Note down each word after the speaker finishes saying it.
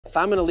If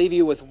I'm gonna leave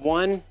you with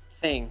one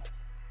thing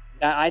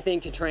that I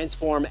think can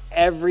transform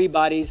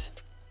everybody's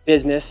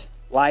business,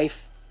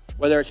 life,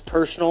 whether it's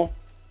personal,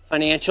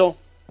 financial,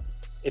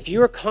 if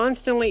you are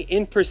constantly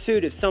in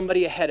pursuit of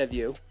somebody ahead of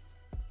you,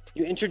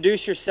 you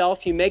introduce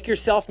yourself, you make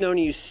yourself known,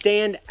 and you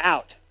stand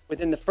out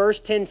within the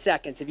first 10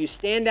 seconds. If you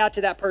stand out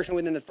to that person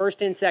within the first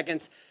 10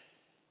 seconds,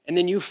 and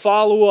then you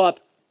follow up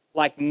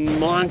like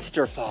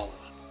monster follow-up,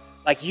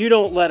 like you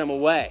don't let them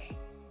away.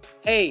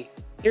 Hey,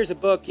 here's a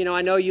book, you know,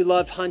 I know you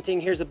love hunting.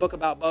 Here's a book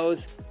about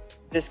bows.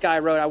 This guy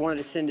wrote, I wanted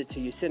to send it to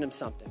you. Send him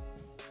something.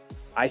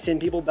 I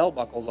send people belt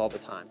buckles all the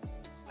time.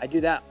 I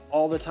do that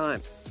all the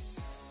time.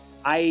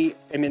 I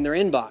am in their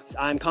inbox.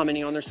 I'm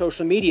commenting on their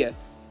social media.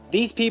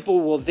 These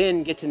people will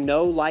then get to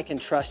know, like,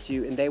 and trust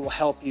you, and they will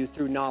help you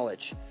through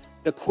knowledge.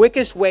 The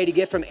quickest way to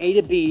get from A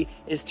to B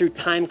is through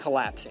time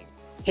collapsing.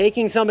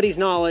 Taking somebody's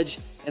knowledge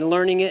and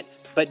learning it,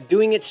 but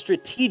doing it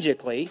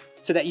strategically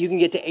so that you can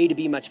get to A to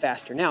B much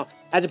faster. Now,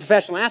 as a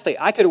professional athlete,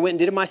 I could have went and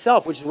did it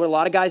myself, which is what a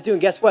lot of guys do, and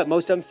guess what?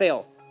 Most of them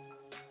fail.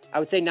 I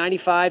would say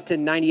 95 to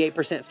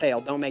 98% fail,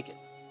 don't make it.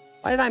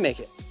 Why did I make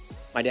it?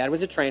 My dad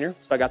was a trainer,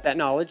 so I got that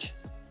knowledge.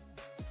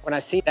 When I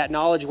seen that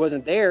knowledge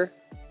wasn't there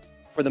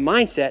for the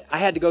mindset, I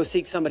had to go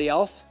seek somebody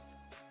else.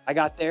 I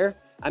got there,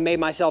 I made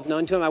myself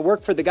known to him. I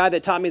worked for the guy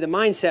that taught me the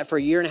mindset for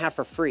a year and a half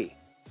for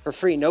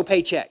free, no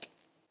paycheck.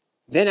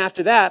 Then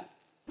after that,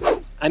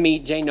 I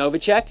meet Jay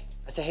Novacek.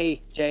 I say,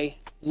 hey, Jay,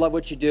 love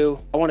what you do.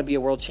 I want to be a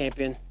world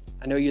champion.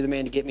 I know you're the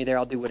man to get me there.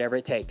 I'll do whatever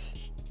it takes.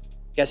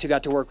 Guess who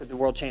got to work with the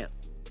world champ?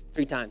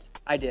 3 times.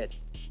 I did.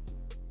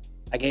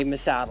 I gave him a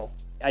saddle.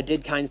 I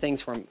did kind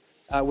things for him.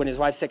 When his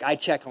wife's sick, I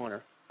check on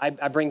her. I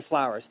bring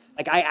flowers.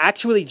 Like, I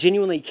actually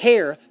genuinely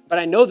care, but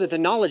I know that the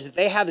knowledge that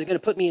they have is going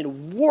to put me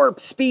in warp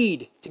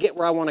speed to get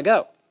where I want to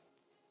go.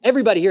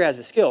 Everybody here has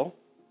a skill.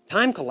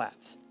 Time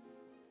collapse.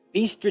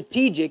 Be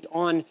strategic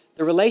on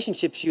the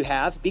relationships you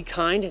have. Be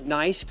kind,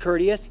 nice,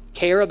 courteous,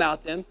 care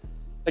about them,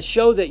 but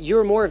show that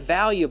you're more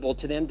valuable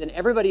to them than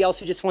everybody else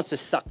who just wants to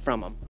suck from them.